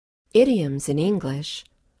Idioms in English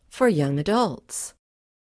for young adults.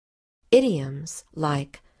 Idioms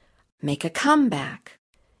like make a comeback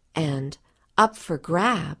and up for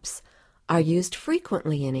grabs are used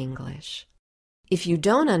frequently in English. If you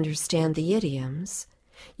don't understand the idioms,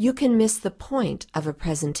 you can miss the point of a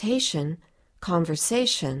presentation,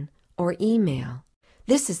 conversation, or email.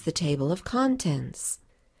 This is the table of contents.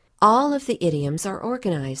 All of the idioms are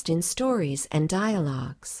organized in stories and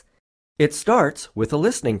dialogues. It starts with a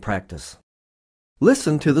listening practice.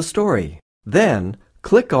 Listen to the story. Then,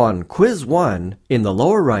 click on Quiz 1 in the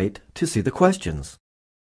lower right to see the questions.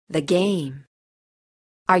 The game.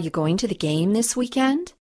 Are you going to the game this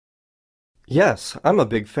weekend? Yes, I'm a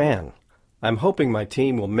big fan. I'm hoping my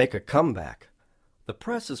team will make a comeback. The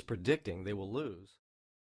press is predicting they will lose.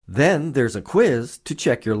 Then there's a quiz to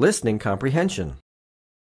check your listening comprehension.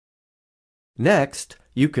 Next,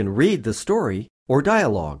 you can read the story or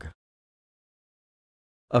dialogue.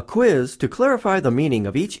 A quiz to clarify the meaning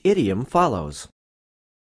of each idiom follows.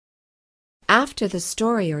 After the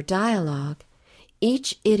story or dialogue,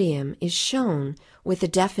 each idiom is shown with a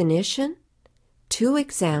definition, 2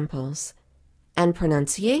 examples, and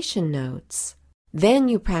pronunciation notes. Then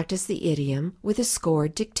you practice the idiom with a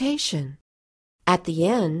scored dictation. At the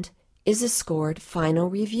end is a scored final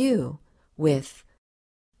review with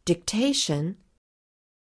dictation,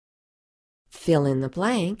 fill in the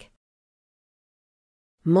blank,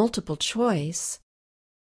 multiple choice,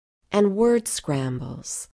 and word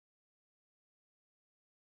scrambles.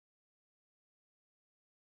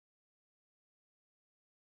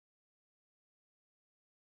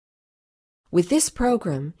 With this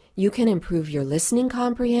program, you can improve your listening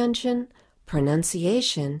comprehension,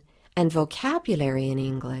 pronunciation, and vocabulary in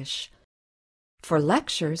English. For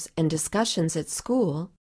lectures and discussions at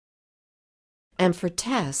school, and for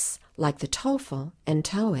tests like the TOEFL and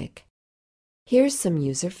TOEIC. Here's some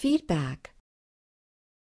user feedback.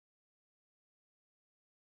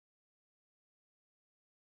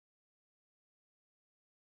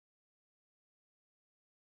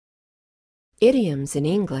 Idioms in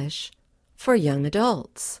English for young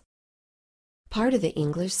adults. Part of the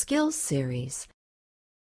English Skills series.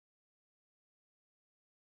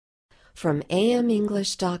 From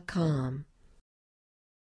amenglish.com.